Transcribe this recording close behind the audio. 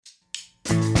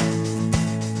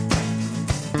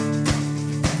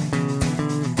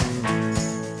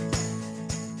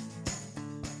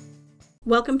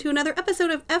Welcome to another episode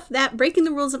of F That, Breaking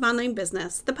the Rules of Online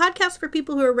Business, the podcast for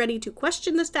people who are ready to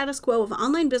question the status quo of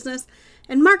online business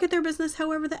and market their business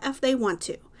however the F they want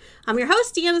to. I'm your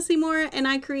host, Deanna Seymour, and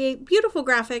I create beautiful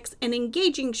graphics and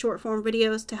engaging short-form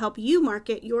videos to help you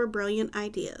market your brilliant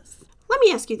ideas. Let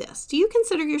me ask you this. Do you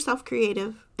consider yourself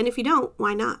creative? And if you don't,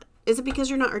 why not? Is it because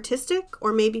you're not artistic,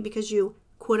 or maybe because you,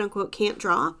 quote-unquote, can't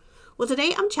draw? Well,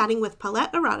 today I'm chatting with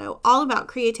Paulette Erato all about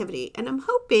creativity, and I'm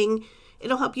hoping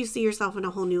it'll help you see yourself in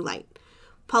a whole new light.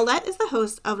 Paulette is the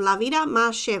host of La Vida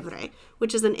Más Chévere,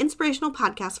 which is an inspirational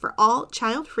podcast for all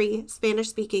child-free,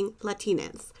 Spanish-speaking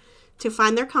Latinas to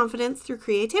find their confidence through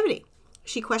creativity.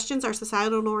 She questions our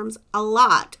societal norms a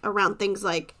lot around things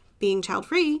like being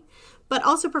child-free, but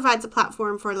also provides a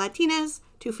platform for Latinas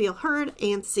to feel heard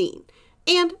and seen.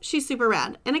 And she's super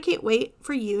rad, and I can't wait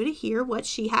for you to hear what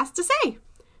she has to say.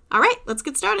 All right, let's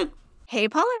get started. Hey,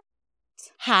 Paulette.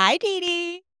 Hi, Dee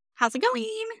Dee. How's it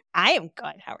going? I am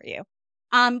good. How are you?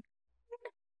 I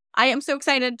am so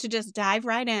excited to just dive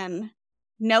right in.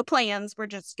 No plans. We're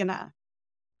just gonna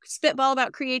spitball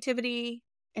about creativity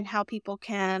and how people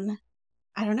can,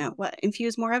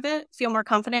 infuse more of it, feel more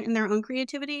confident in their own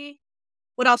creativity.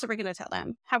 What else are we gonna tell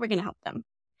them? How are we gonna help them?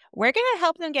 We're going to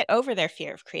help them get over their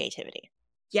fear of creativity.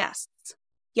 Yes.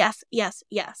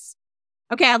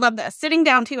 Okay, I love this. Sitting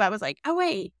down too, I was like, oh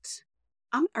wait,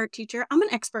 I'm an art teacher. I'm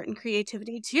an expert in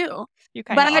creativity too.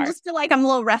 I just feel like I'm a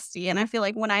little rusty. And I feel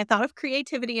like when I thought of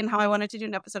creativity and how I wanted to do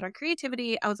an episode on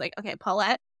creativity, I was like, okay,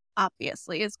 Paulette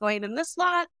obviously is going in this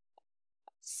slot.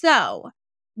 So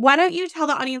why don't you tell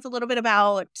the audience a little bit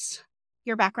about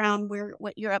your background,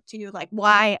 what you're up to, like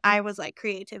why I was like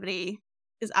creativity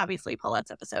is obviously Paulette's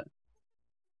episode.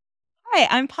 Hi,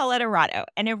 I'm Paulette Erato.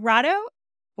 And Erato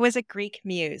was a Greek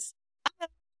muse.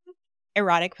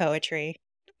 Erotic poetry.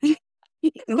 But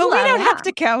we don't have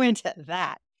to go into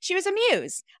that. She was a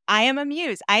muse. I am a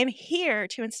muse. I am here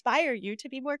to inspire you to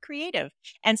be more creative.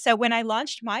 And so when I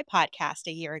launched my podcast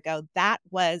a year ago, that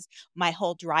was my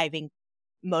whole driving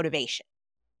motivation,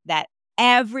 that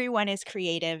everyone is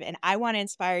creative and I want to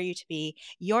inspire you to be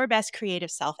your best creative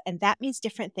self. And that means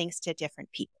different things to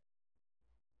different people.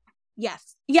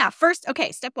 Yes. Yeah. First,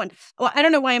 okay, step one. Well, I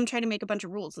don't know why I'm trying to make a bunch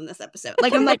of rules in this episode.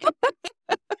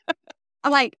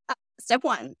 Step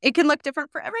one, it can look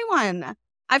different for everyone.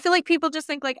 I feel like people just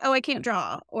think like, oh, I can't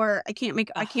draw or I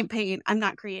can't paint. I'm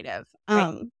not creative.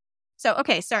 Right. So,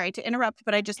 okay, sorry to interrupt,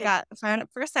 but I just got fired up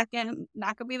for a second.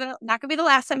 Not gonna be the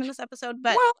last time in this episode,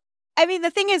 but. Well, I mean,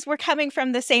 the thing is we're coming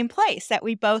from the same place that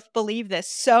we both believe this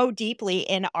so deeply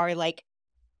in our like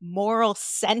moral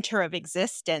center of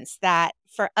existence that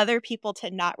for other people to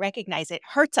not recognize it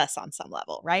hurts us on some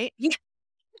level, right?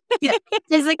 Yeah. It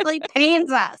physically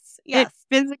pains us. Yes.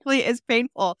 It physically is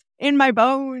painful in my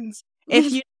bones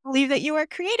if you believe that you are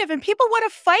creative. And people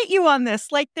want to fight you on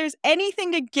this. Like there's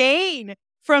anything to gain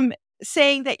from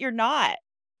saying that you're not.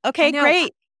 Okay,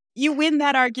 great. You win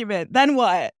that argument. Then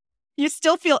what? You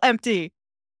still feel empty.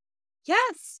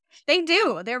 Yes, they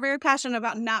do. They're very passionate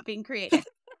about not being creative.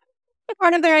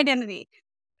 Part of their identity.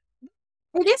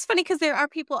 It is funny because there are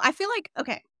people, I feel like,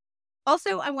 okay.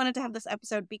 Also, I wanted to have this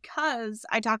episode because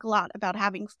I talk a lot about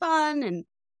having fun and,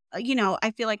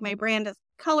 I feel like my brand is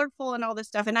colorful and all this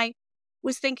stuff. And I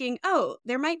was thinking, oh,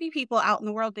 there might be people out in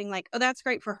the world being like, oh, that's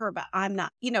great for her, but I'm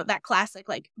not, that classic,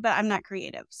 like, but I'm not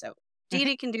creative. So Dee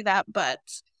Dee can do that, but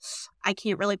I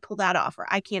can't really pull that off or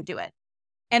I can't do it.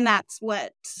 And that's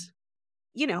what,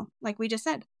 like we just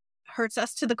said, hurts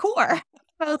us to the core.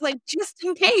 I was like, just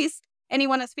in case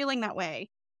anyone is feeling that way,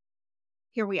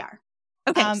 here we are.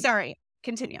 Okay, sorry.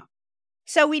 Continue.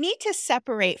 So we need to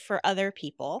separate for other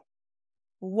people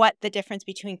what the difference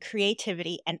between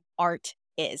creativity and art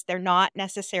is. They're not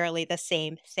necessarily the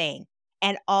same thing.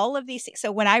 And all of these things.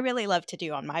 So what I really love to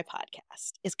do on my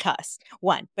podcast is cuss,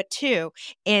 one. But two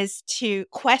is to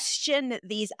question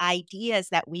these ideas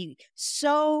that we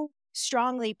so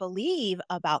strongly believe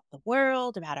about the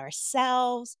world, about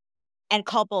ourselves, and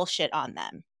call bullshit on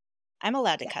them. I'm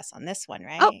allowed to cuss on this one,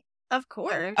 right? Oh. Of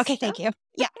course. Okay, thank you.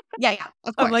 Yeah.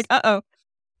 Of course. I'm like, uh-oh.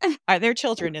 Are there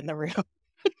children in the room?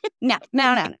 No.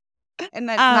 And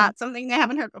that's not something they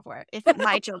haven't heard before. It's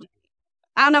my children.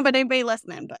 I don't know about anybody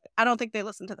listening, but I don't think they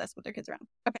listen to this with their kids around.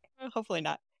 Okay. Hopefully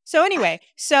not. So anyway,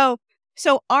 so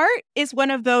art is one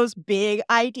of those big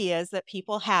ideas that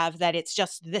people have that it's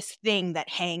just this thing that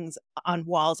hangs on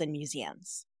walls in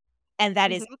museums. And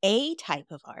that is a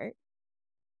type of art.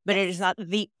 But it is not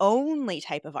the only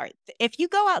type of art. If you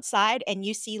go outside and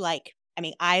you see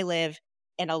I live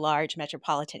in a large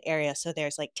metropolitan area, so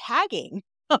there's like tagging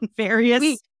on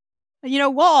various,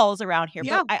 walls around here.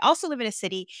 Yeah. But I also live in a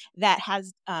city that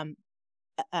has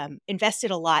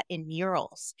invested a lot in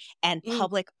murals and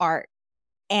public art.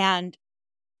 And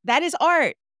that is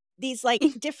art. These like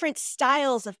different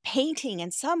styles of painting,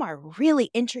 and some are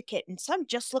really intricate and some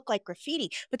just look like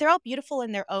graffiti, but they're all beautiful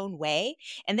in their own way.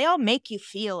 And they all make you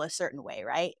feel a certain way,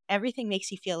 right? Everything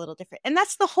makes you feel a little different. And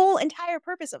that's the whole entire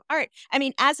purpose of art. I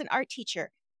mean, as an art teacher,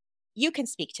 you can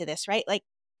speak to this, right? Like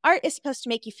art is supposed to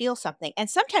make you feel something. And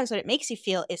sometimes what it makes you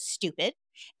feel is stupid.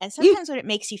 And sometimes what it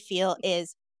makes you feel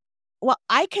is, well,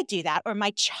 I could do that, or my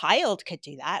child could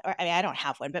do that. Or I mean, I don't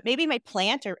have one, but maybe my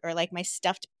plant or like my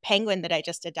stuffed penguin that I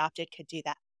just adopted could do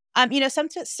that. Some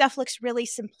stuff looks really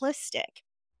simplistic,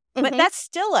 but that's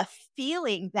still a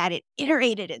feeling that it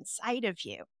iterated inside of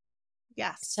you.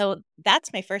 Yes. So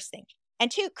that's my first thing. And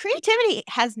two, creativity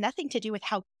has nothing to do with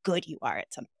how good you are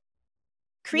at something.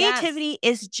 Creativity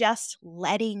is just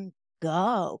letting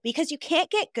go, because you can't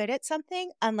get good at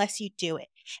something unless you do it.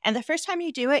 And the first time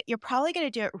you do it, you're probably going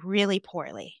to do it really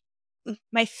poorly.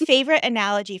 My favorite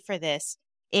analogy for this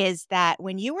is that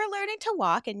when you were learning to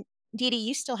walk, and Dee Dee,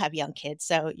 you still have young kids,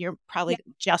 so you're probably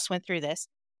just went through this.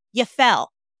 You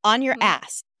fell on your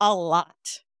ass a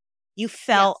lot. You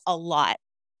fell a lot.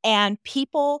 And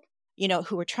people,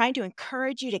 who were trying to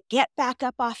encourage you to get back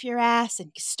up off your ass and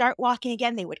start walking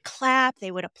again, they would clap, they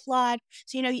would applaud.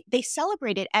 So, they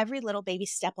celebrated every little baby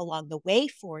step along the way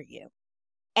for you.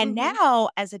 And now,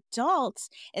 as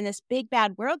adults in this big,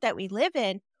 bad world that we live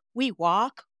in, we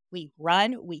walk, we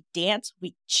run, we dance,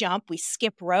 we jump, we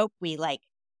skip rope, we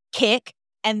kick.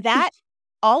 And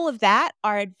all of that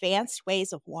are advanced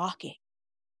ways of walking.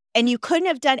 And you couldn't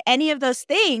have done any of those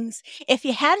things if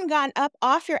you hadn't gotten up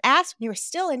off your ass when you were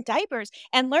still in diapers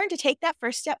and learned to take that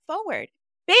first step forward.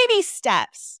 Baby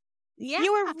steps. Yeah.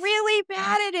 You were really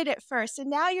bad at it at first, and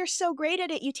now you're so great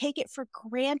at it, you take it for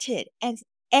granted. And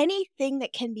anything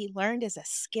that can be learned as a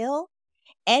skill,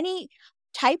 any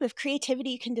type of creativity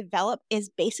you can develop is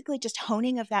basically just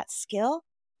honing of that skill.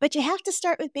 But you have to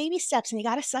start with baby steps, and you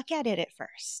got to suck at it at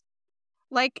first.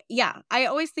 I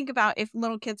always think about if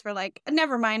little kids were like,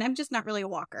 never mind, I'm just not really a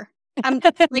walker. I'm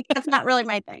that's not really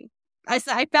my thing. I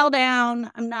fell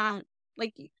down. I'm not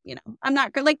I'm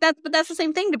not good like that. But that's the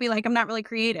same thing to be like, I'm not really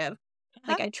creative.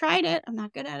 I tried it. I'm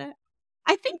not good at it.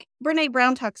 I think Brene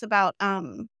Brown talks about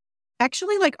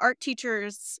actually art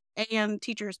teachers and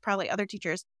teachers, probably other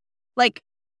teachers,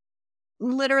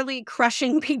 literally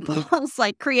crushing people's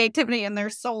creativity in their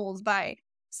souls by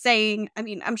saying, I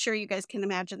mean, I'm sure you guys can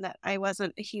imagine that I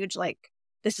wasn't a huge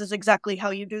this is exactly how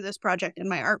you do this project in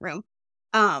my art room.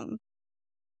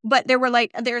 But there were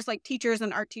there's teachers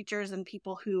and art teachers and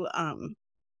people who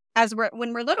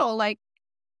when we're little,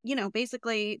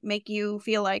 basically make you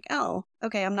feel oh,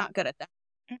 okay, I'm not good at that.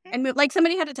 And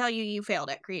somebody had to tell you failed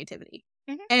at creativity.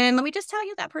 And let me just tell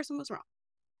you, that person was wrong.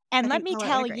 And let me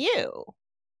tell you,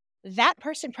 that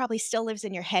person probably still lives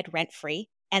in your head rent-free.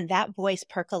 And that voice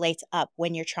percolates up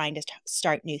when you're trying to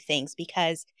start new things,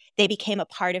 because they became a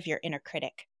part of your inner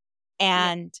critic.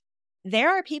 And there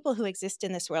are people who exist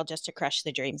in this world just to crush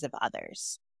the dreams of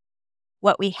others.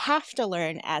 What we have to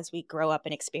learn as we grow up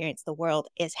and experience the world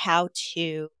is how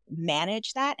to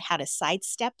manage that, how to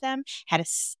sidestep them, how to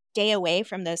stay away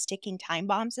from those ticking time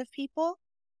bombs of people,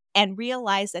 and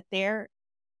realize that their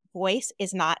voice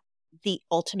is not the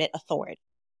ultimate authority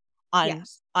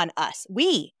on us.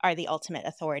 We are the ultimate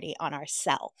authority on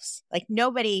ourselves.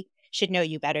 Nobody should know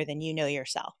you better than you know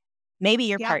yourself. Maybe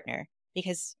your partner,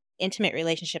 because intimate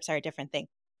relationships are a different thing.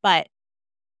 But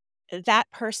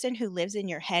that person who lives in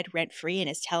your head rent-free and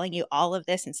is telling you all of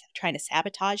this and trying to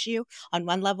sabotage you on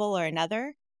one level or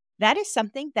another, that is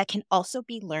something that can also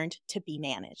be learned to be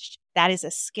managed. That is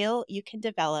a skill you can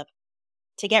develop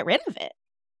to get rid of it.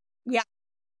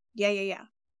 Yeah.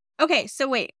 Okay, so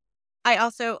wait. I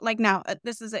also now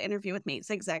this is an interview with me.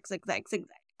 Zigzag.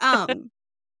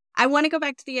 I want to go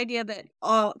back to the idea that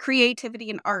all creativity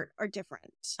and art are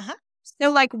different.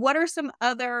 So what are some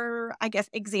other, I guess,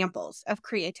 examples of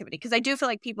creativity? Because I do feel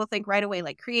like people think right away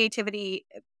creativity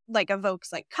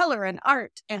evokes color and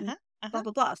art and blah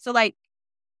blah blah. So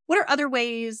what are other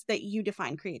ways that you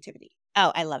define creativity?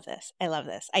 Oh, I love this.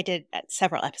 I did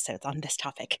several episodes on this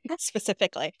topic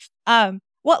specifically.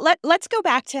 Well, let's go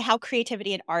back to how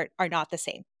creativity and art are not the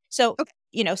same. So,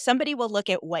 somebody will look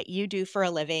at what you do for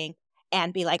a living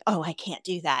and be like, oh, I can't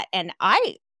do that. And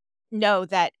I know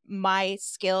that my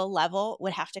skill level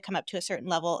would have to come up to a certain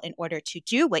level in order to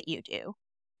do what you do.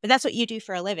 But that's what you do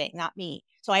for a living, not me.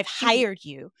 So I've hired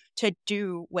you to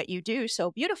do what you do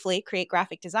so beautifully, create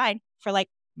graphic design for my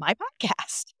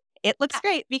podcast. It looks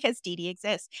great because Dee Dee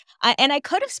exists. And I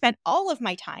could have spent all of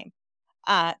my time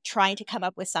trying to come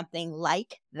up with something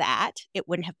like that. It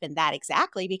wouldn't have been that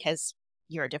exactly because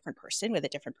you're a different person with a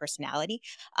different personality.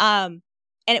 And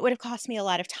it would have cost me a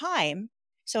lot of time.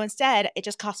 So instead, it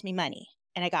just cost me money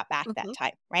and I got back that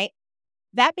time, right?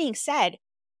 That being said,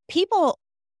 people,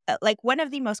 like one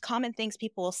of the most common things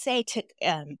people will say to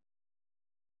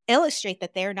illustrate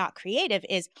that they're not creative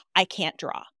is, I can't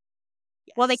draw.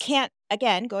 Yes. Well, they can't,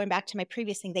 again, going back to my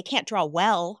previous thing, they can't draw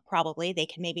well, probably. They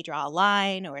can maybe draw a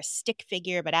line or a stick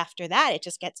figure, but after that, it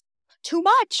just gets too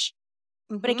much.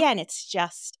 But again, it's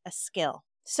just a skill.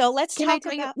 So let's talk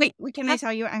about... Wait, can I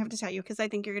tell you? I have to tell you because I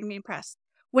think you're going to be impressed.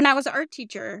 When I was an art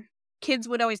teacher, kids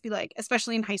would always be like,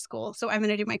 especially in high school. So I'm going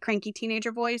to do my cranky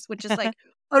teenager voice, which is like,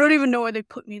 I don't even know why they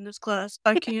put me in this class.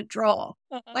 I can't draw.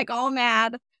 Like all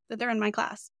mad that they're in my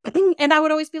class. And I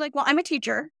would always be like, well, I'm a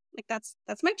teacher. Like that's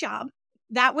my job.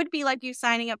 That would be like you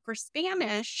signing up for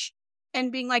Spanish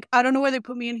and being like, I don't know why they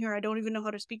put me in here. I don't even know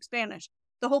how to speak Spanish.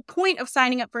 The whole point of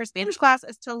signing up for a Spanish class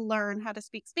is to learn how to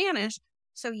speak Spanish.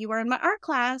 So you are in my art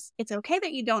class. It's okay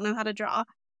that you don't know how to draw.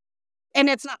 And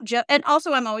it's not just, and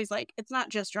also I'm always like, it's not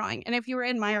just drawing. And if you were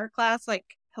in my art class, like,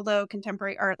 hello,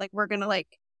 contemporary art, like we're going to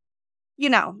like,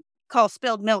 call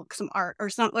spilled milk some art or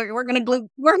something. Like, we're going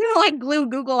to glue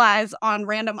Google eyes on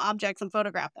random objects and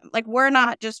photograph them. Like we're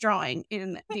not just drawing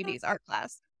in Dee Dee's art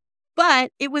class.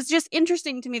 But it was just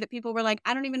interesting to me that people were like,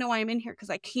 I don't even know why I'm in here because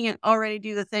I can't already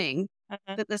do the thing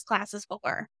that this class is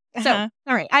for. So,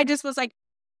 all right. I just was like,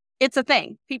 it's a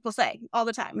thing people say all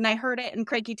the time. And I heard it in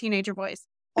cranky teenager voice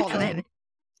all the time.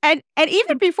 And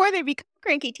even before they become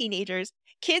cranky teenagers,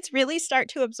 kids really start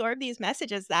to absorb these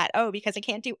messages that, oh, because I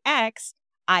can't do X,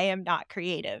 I am not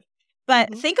creative.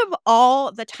 But think of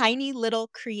all the tiny little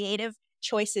creative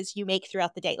choices you make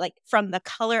throughout the day, like from the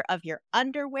color of your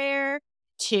underwear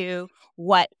to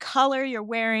what color you're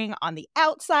wearing on the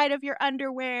outside of your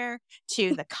underwear,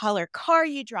 to the color car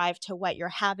you drive, to what you're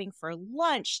having for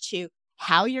lunch, to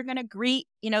how you're going to greet,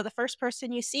 the first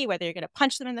person you see, whether you're going to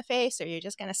punch them in the face or you're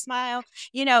just going to smile.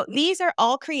 These are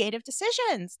all creative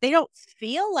decisions. They don't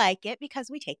feel like it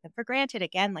because we take them for granted,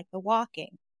 again, like the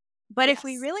walking. But if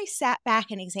we really sat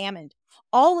back and examined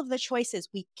all of the choices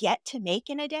we get to make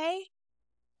in a day,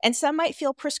 and some might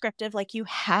feel prescriptive, like you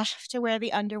have to wear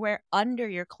the underwear under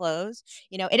your clothes.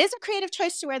 It is a creative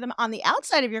choice to wear them on the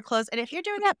outside of your clothes. And if you're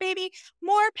doing that, baby,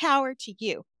 more power to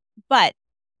you. But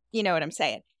you know what I'm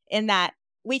saying? In that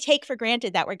we take for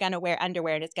granted that we're going to wear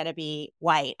underwear and it's going to be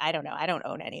white. I don't know. I don't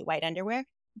own any white underwear,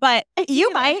 but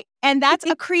you might. And that's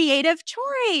a creative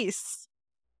choice.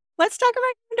 Let's talk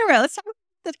about underwear. Let's talk about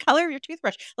the color of your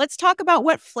toothbrush. Let's talk about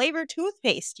what flavor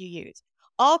toothpaste you use.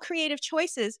 All creative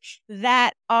choices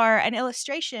that are an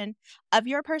illustration of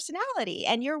your personality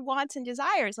and your wants and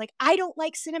desires. Like, I don't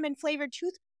like cinnamon flavored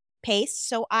toothpaste,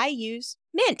 so I use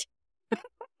mint.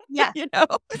 Yeah.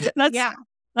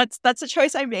 That's a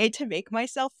choice I made to make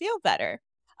myself feel better.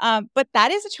 But that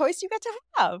is a choice you get to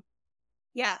have.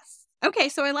 Yes. Okay.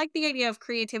 So I like the idea of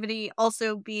creativity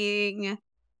also being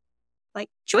like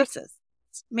choices,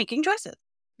 making choices.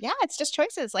 Yeah, it's just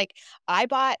choices. Like I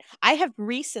have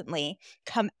recently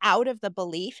come out of the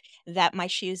belief that my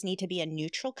shoes need to be a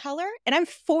neutral color. And I'm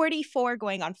 44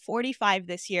 going on 45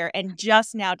 this year and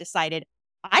just now decided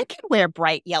I can wear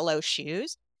bright yellow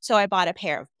shoes. So I bought a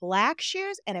pair of black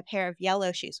shoes and a pair of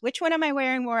yellow shoes. Which one am I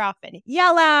wearing more often?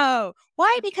 Yellow.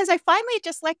 Why? Because I finally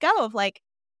just let go of like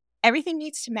everything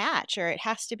needs to match or it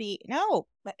has to be. No,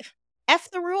 F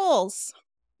the rules.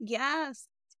 Yes.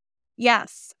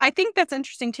 I think that's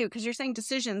interesting too, because you're saying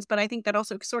decisions, but I think that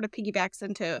also sort of piggybacks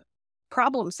into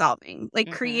problem solving.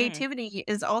 Like creativity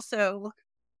is also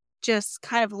just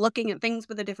kind of looking at things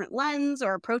with a different lens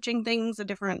or approaching things a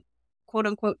different, quote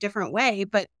unquote, different way.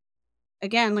 But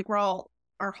again, like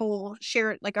our whole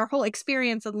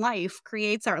experience in life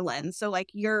creates our lens. So like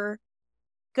you're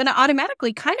going to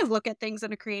automatically kind of look at things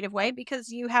in a creative way because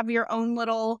you have your own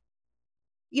little,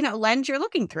 lens you're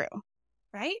looking through.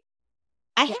 Right?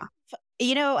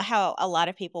 You know how a lot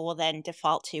of people will then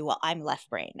default to, well, I'm left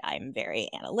brain. I'm very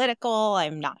analytical.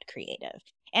 I'm not creative.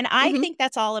 And I think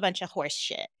that's all a bunch of horse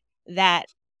shit,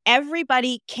 that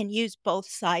everybody can use both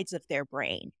sides of their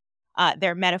brain,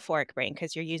 their metaphoric brain,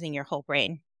 because you're using your whole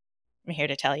brain. I'm here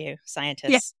to tell you,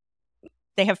 scientists,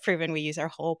 they have proven we use our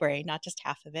whole brain, not just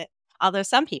half of it. Although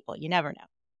some people, you never know.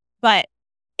 But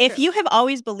if you have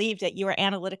always believed that you are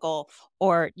analytical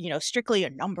or, strictly a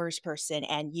numbers person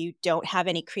and you don't have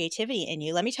any creativity in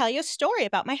you, let me tell you a story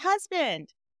about my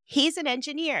husband. He's an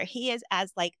engineer. He is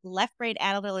as like left brain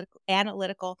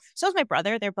analytical. So is my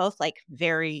brother. They're both like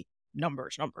very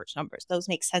numbers. Those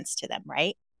make sense to them,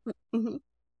 right? Mm-hmm.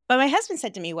 But my husband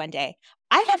said to me one day,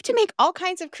 I have to make all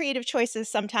kinds of creative choices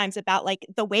sometimes about like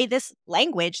the way this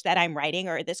language that I'm writing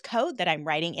or this code that I'm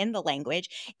writing in the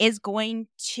language is going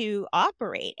to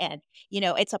operate. And,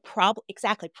 it's a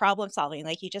problem solving,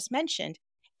 like you just mentioned,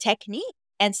 technique.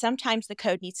 And sometimes the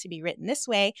code needs to be written this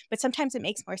way, but sometimes it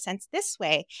makes more sense this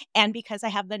way. And because I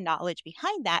have the knowledge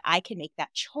behind that, I can make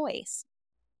that choice.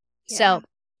 Yeah. So,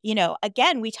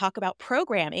 again, we talk about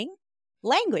programming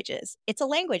languages. It's a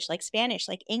language like Spanish,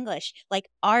 like English, like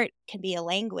art can be a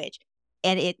language.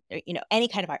 And any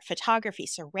kind of art, photography,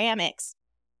 ceramics,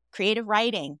 creative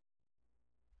writing,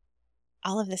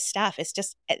 all of this stuff is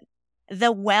just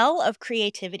the well of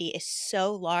creativity is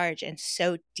so large and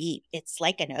so deep. It's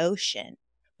like an ocean,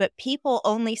 but people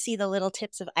only see the little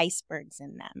tips of icebergs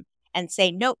in them and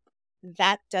say, nope,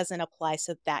 that doesn't apply.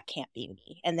 So that can't be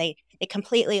me. And they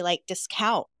completely like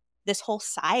discount this whole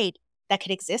side that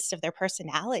could exist of their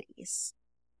personalities.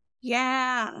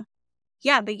 Yeah.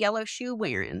 Yeah, the yellow shoe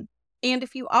wearing. And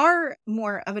if you are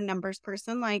more of a numbers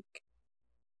person, like,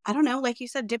 I don't know, like you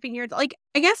said, dipping your, like,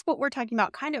 I guess what we're talking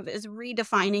about kind of is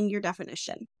redefining your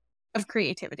definition of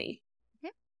creativity.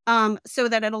 So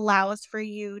that it allows for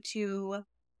you to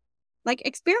like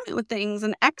experiment with things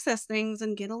and access things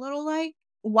and get a little like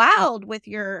wild with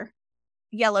your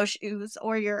yellow shoes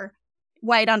or your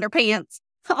white underpants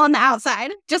on the outside.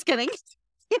 Just kidding.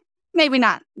 Maybe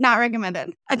not. Not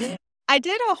recommended. I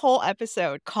did a whole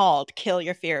episode called Kill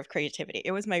Your Fear of Creativity.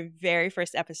 It was my very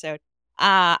first episode.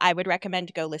 I would recommend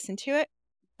to go listen to it,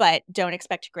 but don't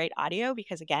expect great audio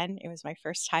because, again, it was my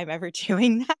first time ever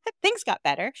doing that. Things got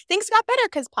better. Things got better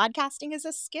because podcasting is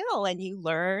a skill and you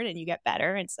learn and you get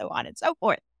better and so on and so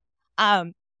forth.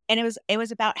 And it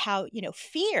was about how,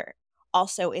 fear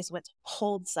also is what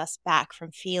holds us back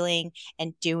from feeling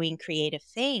and doing creative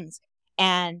things.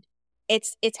 And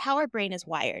it's how our brain is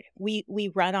wired.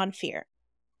 We run on fear.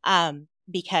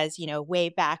 Because, way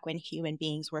back when human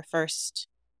beings were first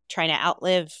trying to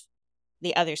outlive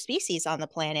the other species on the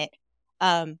planet,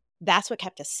 that's what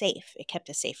kept us safe. It kept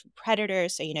us safe from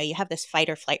predators. So, you have this fight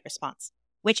or flight response,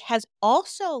 which has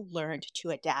also learned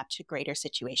to adapt to greater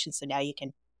situations. So now you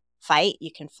can fight,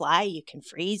 you can fly, you can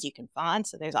freeze, you can fawn.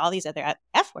 So there's all these other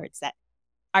F words that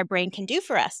our brain can do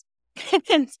for us.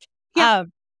 and, Yeah.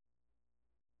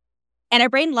 and our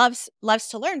brain loves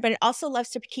to learn, but it also loves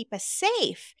to keep us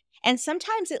safe. And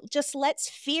sometimes it just lets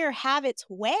fear have its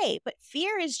way. But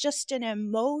fear is just an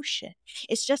emotion.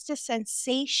 It's just a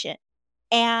sensation.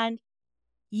 And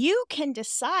you can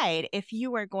decide if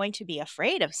you are going to be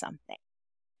afraid of something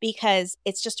because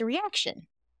it's just a reaction.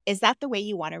 Is that the way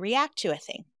you want to react to a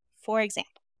thing? For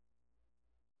example,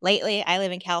 lately I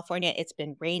live in California. It's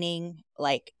been raining,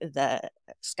 like the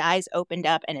skies opened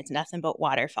up and it's nothing but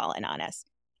water falling on us.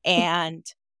 And,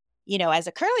 as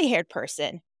a curly haired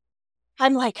person,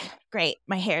 I'm like, great,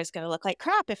 my hair is going to look like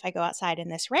crap if I go outside in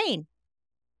this rain.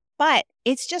 But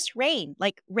it's just rain.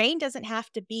 Like rain doesn't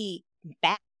have to be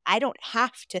bad. I don't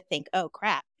have to think, oh,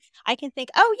 crap. I can think,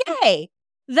 oh, yay,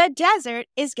 the desert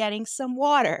is getting some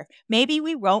water. Maybe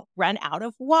we won't run out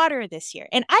of water this year.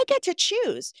 And I get to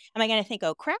choose. Am I going to think,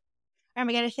 oh, crap? Or am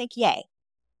I going to think, yay?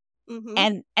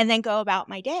 And then go about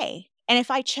my day. And if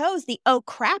I chose the oh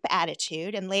crap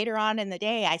attitude and later on in the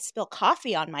day I spill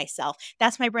coffee on myself,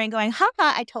 that's my brain going,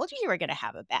 I told you were going to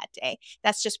have a bad day.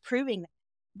 That's just proving that.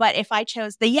 But if I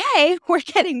chose the yay, we're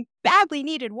getting badly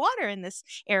needed water in this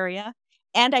area,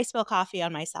 and I spill coffee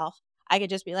on myself, I could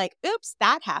just be like, oops,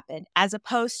 that happened, as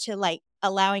opposed to like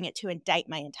allowing it to indict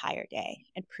my entire day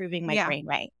and proving my brain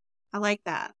right. I like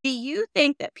that. Do you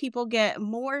think that people get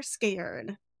more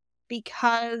scared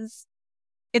because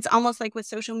it's almost like with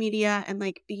social media and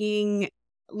like being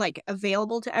like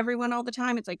available to everyone all the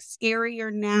time, it's like scarier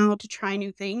now to try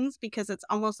new things because it's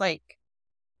almost like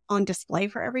on display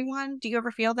for everyone? Do you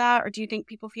ever feel that, or do you think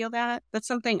people feel that? That's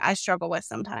something I struggle with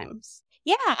sometimes.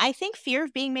 Yeah, I think fear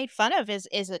of being made fun of is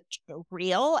a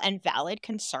real and valid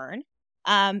concern,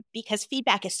 because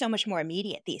feedback is so much more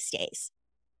immediate these days.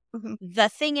 The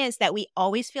thing is that we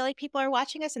always feel like people are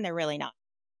watching us and they're really not.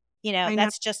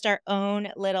 That's just our own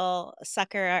little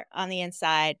sucker on the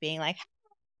inside being like,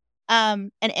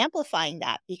 and amplifying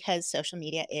that because social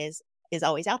media is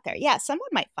always out there. Yeah, someone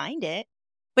might find it,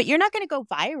 but you're not going to go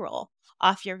viral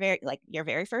off your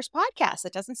very first podcast.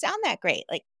 It doesn't sound that great.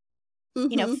 Like,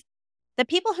 the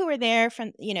people who were there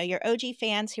from, your OG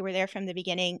fans who were there from the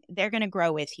beginning, they're going to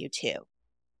grow with you too.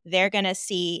 They're going to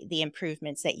see the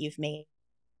improvements that you've made.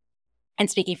 And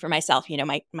speaking for myself,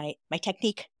 my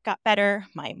technique got better.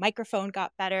 My microphone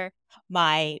got better.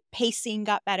 My pacing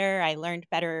got better. I learned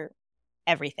better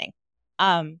everything.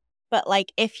 But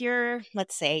like if you're,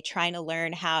 let's say, trying to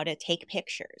learn how to take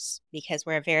pictures, because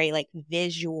we're a very like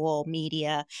visual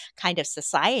media kind of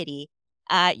society,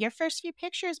 your first few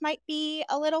pictures might be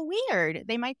a little weird.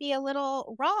 They might be a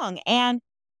little wrong. And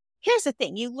here's the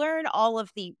thing, you learn all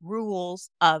of the rules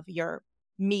of your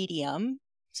medium.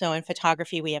 So in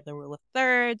photography, we have the rule of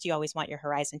thirds. You always want your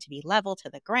horizon to be level to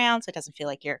the ground so it doesn't feel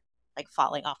like you're like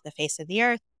falling off the face of the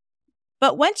earth.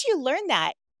 But once you learn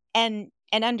that and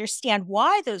understand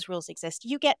why those rules exist,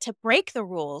 you get to break the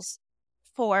rules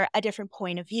for a different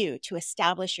point of view, to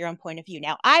establish your own point of view.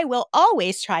 Now, I will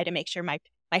always try to make sure my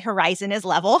horizon is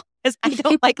level, because I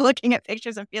don't like looking at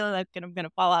pictures and feeling like I'm going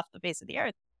to fall off the face of the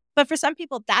earth. But for some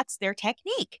people, that's their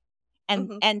technique.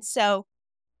 And so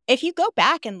if you go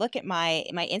back and look at my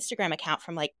Instagram account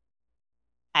from like,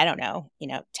 I don't know,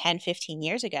 10, 15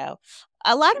 years ago,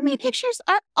 a lot of my pictures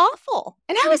are awful.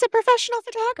 And I was a professional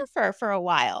photographer for a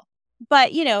while.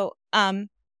 But,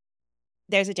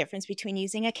 there's a difference between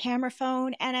using a camera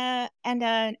phone and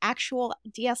an actual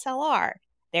DSLR.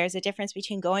 There's a difference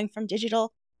between going from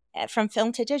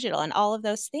film to digital and all of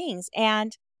those things.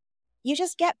 And you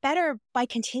just get better by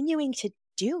continuing to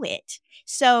do it.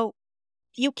 So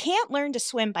you can't learn to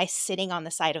swim by sitting on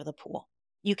the side of the pool.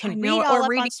 You can read all up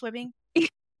on swimming.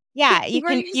 Yeah, you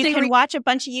can watch a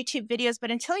bunch of YouTube videos, but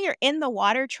until you're in the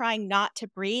water trying not to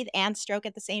breathe and stroke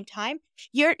at the same time,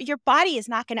 your body is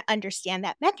not going to understand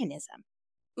that mechanism.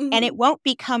 Mm-hmm. And it won't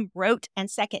become rote and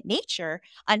second nature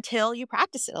until you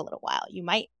practice it a little while. You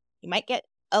might get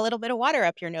a little bit of water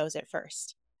up your nose at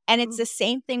first. And it's the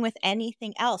same thing with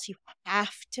anything else. You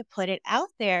have to put it out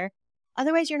there.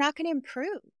 Otherwise, you're not going to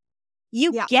improve.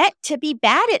 You get to be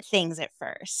bad at things at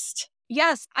first.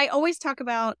 Yes. I always talk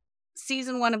about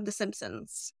season 1 of The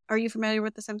Simpsons. Are you familiar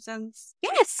with The Simpsons?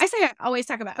 Yes. I always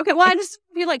talk about. Okay, well, I just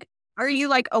feel like, are you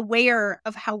like aware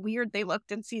of how weird they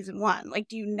looked in season 1? Like,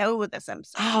 do you know The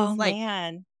Simpsons? Oh, like,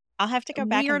 man. I'll have to go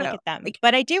back and look at them. Like,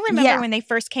 but I do remember when they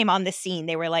first came on the scene,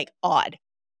 they were like odd.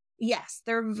 Yes,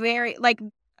 they're very like,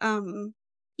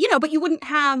 but you wouldn't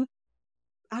have,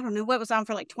 I don't know, what was on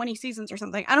for like 20 seasons or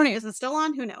something. I don't know. Is it still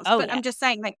on? Who knows? Oh, but I'm just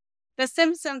saying, like, The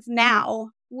Simpsons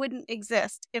now wouldn't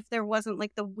exist if there wasn't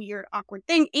like the weird, awkward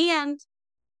thing. And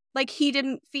like, he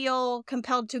didn't feel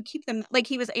compelled to keep them, like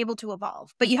he was able to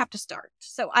evolve, but you have to start.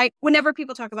 So whenever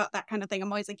people talk about that kind of thing,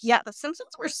 I'm always like, yeah, The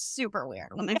Simpsons were super weird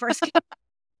when they first came.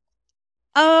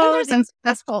 Oh,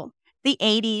 that's cool. The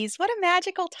 80s. What a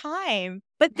magical time.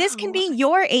 But this can be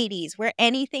your 80s where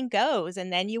anything goes,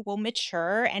 and then you will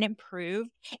mature and improve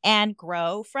and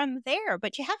grow from there.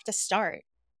 But you have to start.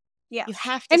 Yeah. You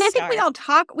have to and start. I think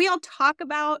we all talk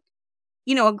about,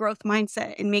 a growth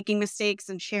mindset and making mistakes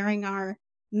and sharing our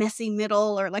messy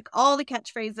middle, or like all the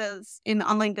catchphrases in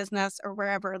online business or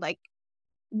wherever. Like,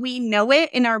 we know it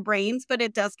in our brains, but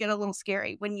it does get a little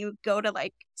scary when you go to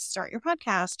like start your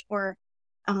podcast or,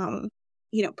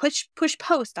 push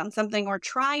post on something or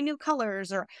try new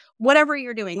colors or whatever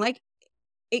you're doing. Like,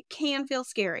 it can feel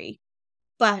scary,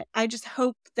 but I just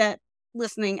hope that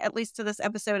listening at least to this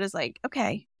episode is like,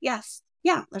 okay, yes.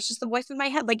 Yeah. That's just the voice in my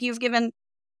head. Like, you've given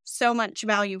so much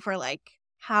value for like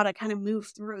how to kind of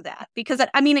move through that, because it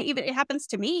happens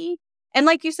to me. And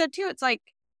like you said too, it's like,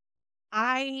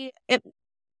 I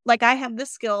have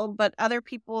this skill, but other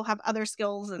people have other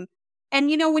skills. And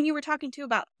when you were talking too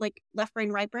about like left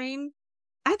brain, right brain,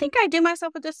 I think I do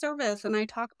myself a disservice. And I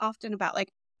talk often about like,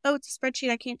 oh, it's a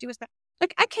spreadsheet. I can't do a spreadsheet.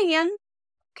 Like, I can.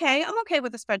 Okay, I'm okay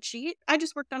with a spreadsheet. I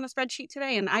just worked on a spreadsheet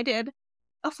today and I did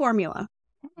a formula.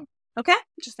 Okay?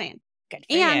 Just saying. Good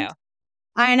for you.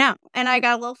 I know. And I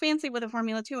got a little fancy with a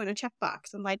formula too, and a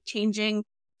checkbox, and like changing.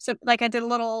 So like I did a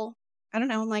little, I don't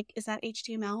know, I'm like, is that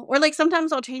HTML? Or like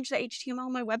sometimes I'll change the HTML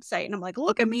on my website and I'm like,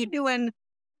 look at me doing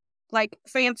like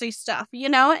fancy stuff,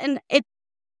 and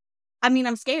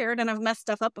I'm scared and I've messed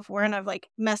stuff up before, and I've like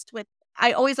messed with,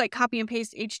 I always like copy and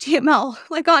paste HTML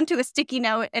like onto a sticky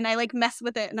note, and I like mess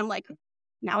with it, and I'm like,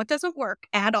 now it doesn't work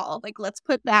at all. Like, let's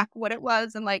put back what it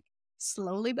was and like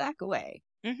slowly back away.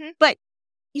 Mm-hmm. But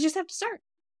you just have to start.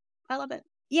 I love it.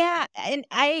 Yeah. And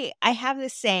I have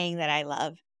this saying that I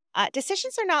love.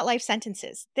 Decisions are not life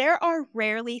sentences. There are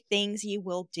rarely things you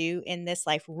will do in this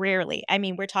life. Rarely. I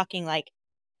mean, we're talking like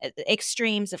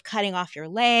extremes of cutting off your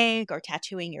leg or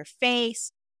tattooing your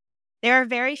face. There are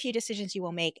very few decisions you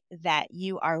will make that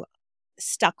you are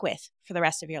stuck with for the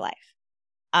rest of your life.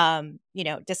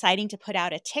 Deciding to put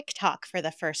out a TikTok for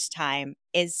the first time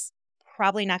is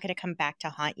probably not going to come back to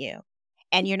haunt you.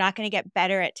 And you're not going to get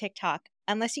better at TikTok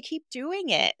unless you keep doing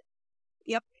it.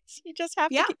 Yep. You just have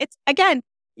to. It's again,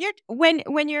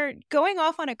 when you're going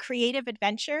off on a creative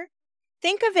adventure,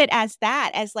 think of it as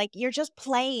that, as like you're just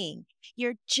playing.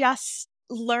 You're just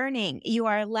learning. You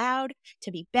are allowed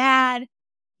to be bad.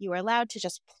 You are allowed to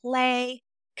just play,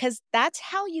 because that's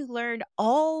how you learned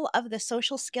all of the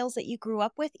social skills that you grew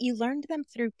up with. You learned them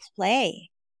through play.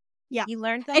 Yeah. You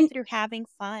learned them And through having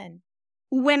fun.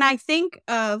 when I think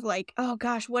of like, oh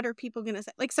gosh, what are people going to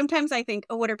say? Like sometimes I think,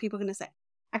 oh, what are people going to say?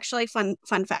 Actually, fun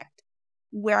fact.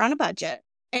 We're on a budget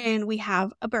and we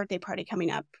have a birthday party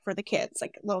coming up for the kids,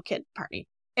 like a little kid party.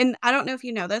 And I don't know if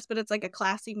you know this, but it's like a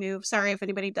classy move. Sorry if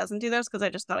anybody doesn't do this because I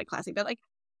just thought it classy. But like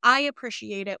I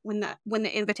appreciate it when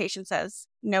the invitation says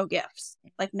no gifts,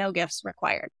 like no gifts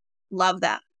required. Love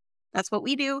that. That's what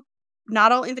we do.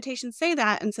 Not all invitations say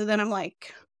that. And so then I'm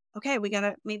like, okay, we got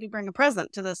to maybe bring a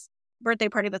present to this birthday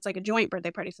party that's like a joint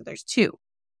birthday party. So there's 2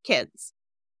 kids.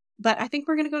 But I think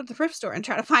we're going to go to the thrift store and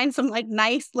try to find some like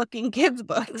nice looking kids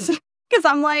books. Because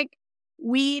I'm like,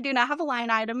 we do not have a line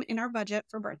item in our budget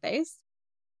for birthdays.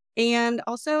 And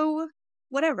also,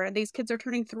 whatever, these kids are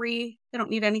turning 3. They don't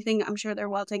need anything. I'm sure they're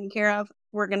well taken care of.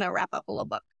 We're going to wrap up a little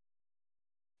book.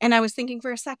 And I was thinking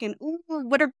for a second, ooh,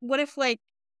 what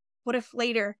if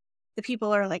later the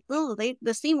people are like, oh,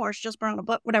 the Seymours just brought a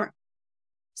book, whatever.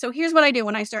 So here's what I do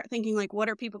when I start thinking like, what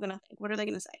are people going to think? What are they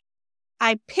going to say?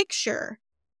 I picture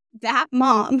that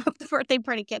mom of the birthday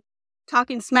party kid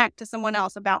talking smack to someone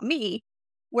else about me,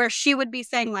 where she would be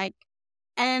saying like,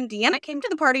 and Deanna came to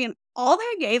the party and all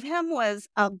they gave him was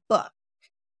a book.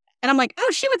 And I'm like,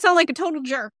 oh, she would sound like a total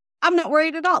jerk. I'm not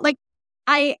worried at all. Like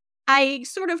I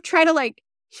sort of try to like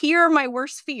hear my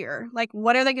worst fear. Like,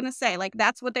 what are they going to say? Like,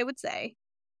 that's what they would say.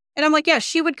 And I'm like, yeah,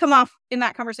 she would come off in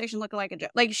that conversation looking like a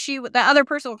joke. Like the other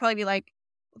person would probably be like,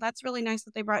 well, that's really nice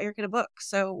that they brought your kid a book.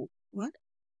 So what?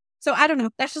 So I don't know.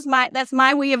 That's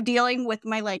my way of dealing with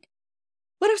my like,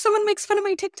 what if someone makes fun of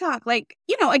my TikTok? Like,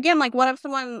 again, like what if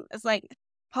someone is like,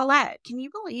 Paulette, can you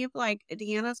believe like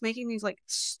Deanna's making these like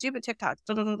stupid TikToks?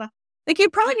 Da, da, da, da. Like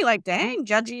you'd probably be like, dang,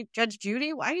 Judge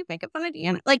Judy, why are you making fun of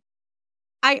Deanna? Like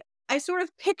I sort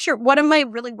of picture what am I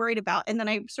really worried about? And then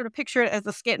I sort of picture it as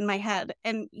a skit in my head.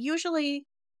 And usually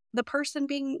the person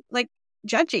being like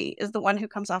judgy is the one who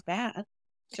comes off bad.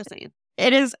 Just saying.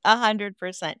 It is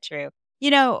 100% true.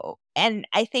 And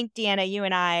I think, Deanna, you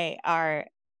and I are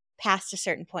past a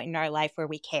certain point in our life where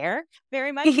we care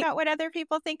very much about what other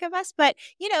people think of us. But,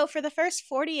 for the first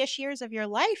 40-ish years of your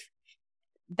life,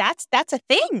 that's a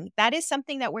thing. That is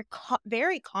something that we're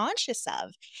very conscious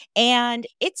of. And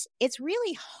it's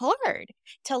really hard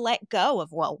to let go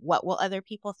of, well, what will other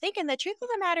people think? And the truth of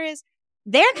the matter is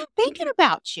they're not thinking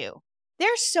about you.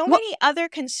 There's so many other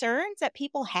concerns that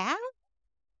people have.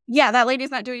 Yeah, that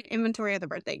lady's not doing inventory of the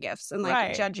birthday gifts and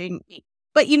like judging me.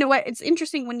 But you know what? It's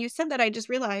interesting when you said that, I just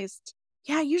realized,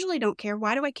 yeah, I usually don't care.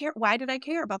 Why do I care? Why did I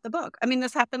care about the book? I mean,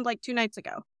 this happened like 2 nights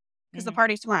ago because the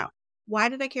party's tomorrow. Why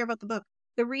did I care about the book?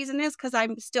 The reason is because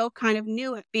I'm still kind of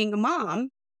new at being a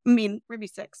mom. I mean, Ruby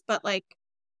 6, but like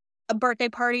birthday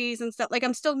parties and stuff. Like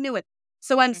I'm still new at,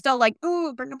 so I'm still like,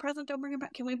 oh, bring a present, don't bring it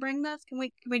back. Can we bring this? Can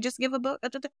we just give a book?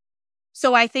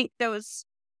 So I think those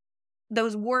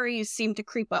worries seem to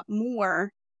creep up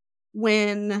more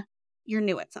when you're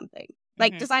new at something.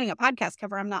 Like designing a podcast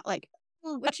cover, I'm not like,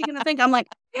 oh, what's she going to think? I'm like,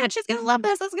 yeah, she's going to love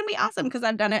this. This is going to be awesome because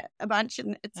I've done it a bunch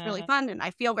and it's really fun and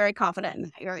I feel very confident in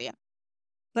that area.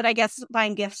 But I guess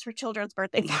buying gifts for children's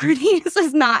birthday parties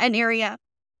is not an area,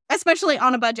 especially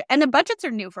on a budget. And the budgets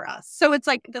are new for us. So it's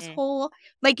like this whole,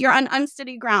 like you're on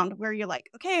unsteady ground where you're like,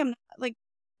 okay, I'm not, like,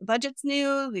 budget's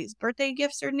new. These birthday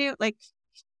gifts are new. Like,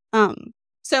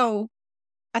 so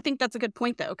I think that's a good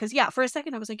point, though, because, yeah, for a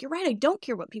second I was like, you're right. I don't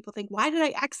care what people think. Why did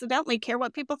I accidentally care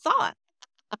what people thought?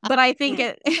 But I think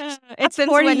it's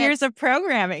 40 years of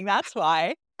programming. That's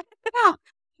why.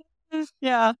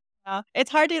 Yeah.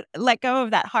 It's hard to let go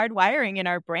of that hard wiring in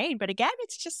our brain. But again,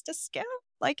 it's just a skill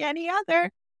like any other.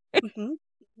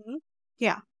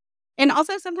 Yeah. And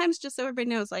also sometimes, just so everybody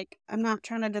knows, like, I'm not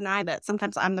trying to deny that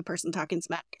sometimes I'm the person talking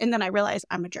smack. And then I realize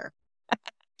I'm a jerk.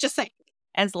 Just saying.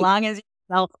 As long as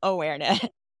self-awareness.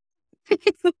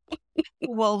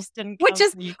 Wolves didn't come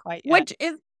for you quite yet. Which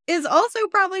is also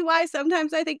probably why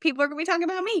sometimes I think people are going to be talking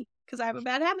about me because I have a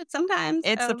bad habit sometimes.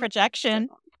 It's a projection.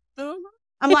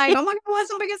 I'm like, oh my God, what's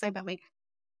somebody going to say about me?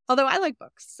 Although I like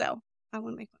books, so I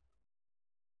want to make fun.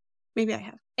 Maybe I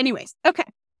have. Anyways, okay.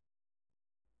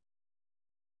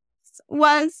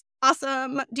 Was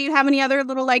awesome. Do you have any other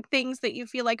little like things that you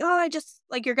feel like, oh, I just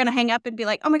like you're going to hang up and be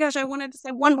like, oh my gosh, I wanted to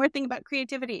say one more thing about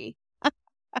creativity?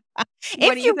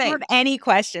 If you have any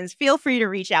questions, feel free to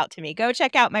reach out to me. Go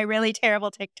check out my really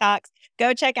terrible TikToks.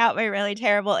 Go check out my really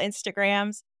terrible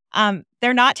Instagrams.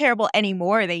 They're not terrible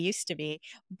anymore. They used to be,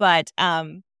 but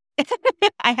I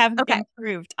have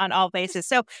improved on all bases.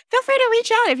 So feel free to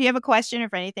reach out if you have a question or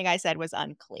if anything I said was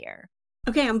unclear.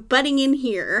 Okay, I'm butting in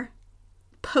here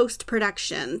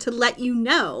post-production to let you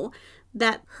know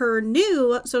that her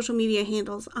new social media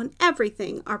handles on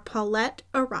everything are Paulette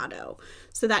Erato.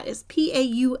 So that is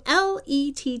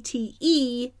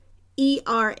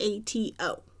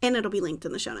PAULETTEERATO. And it'll be linked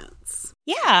in the show notes.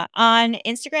 Yeah, on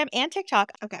Instagram and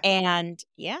TikTok. Okay. And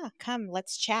yeah, come,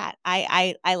 let's chat.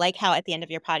 I like how at the end of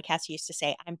your podcast you used to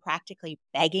say, I'm practically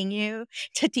begging you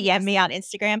to DM me on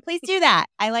Instagram. Please do that.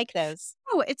 I like those.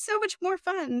 Oh, it's so much more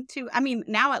fun to, I mean,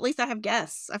 now at least I have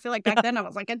guests. I feel like back then I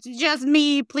was like, it's just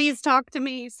me. Please talk to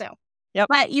me. So, yep.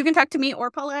 But you can talk to me or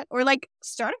Paulette or like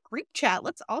start a group chat.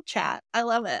 Let's all chat. I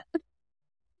love it.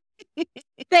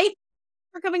 Thanks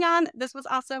for coming on. This was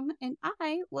awesome. And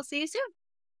I will see you soon.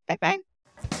 Bye-bye.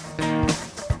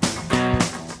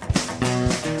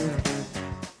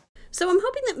 So I'm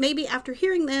hoping that maybe after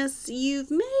hearing this, you've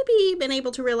maybe been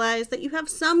able to realize that you have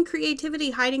some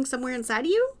creativity hiding somewhere inside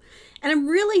of you. And I'm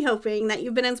really hoping that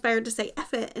you've been inspired to say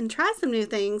F it and try some new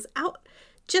things out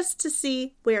just to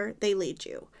see where they lead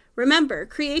you. Remember,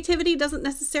 creativity doesn't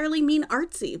necessarily mean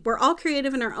artsy. We're all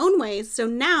creative in our own ways, so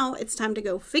now it's time to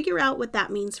go figure out what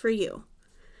that means for you.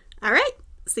 All right,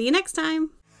 see you next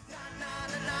time.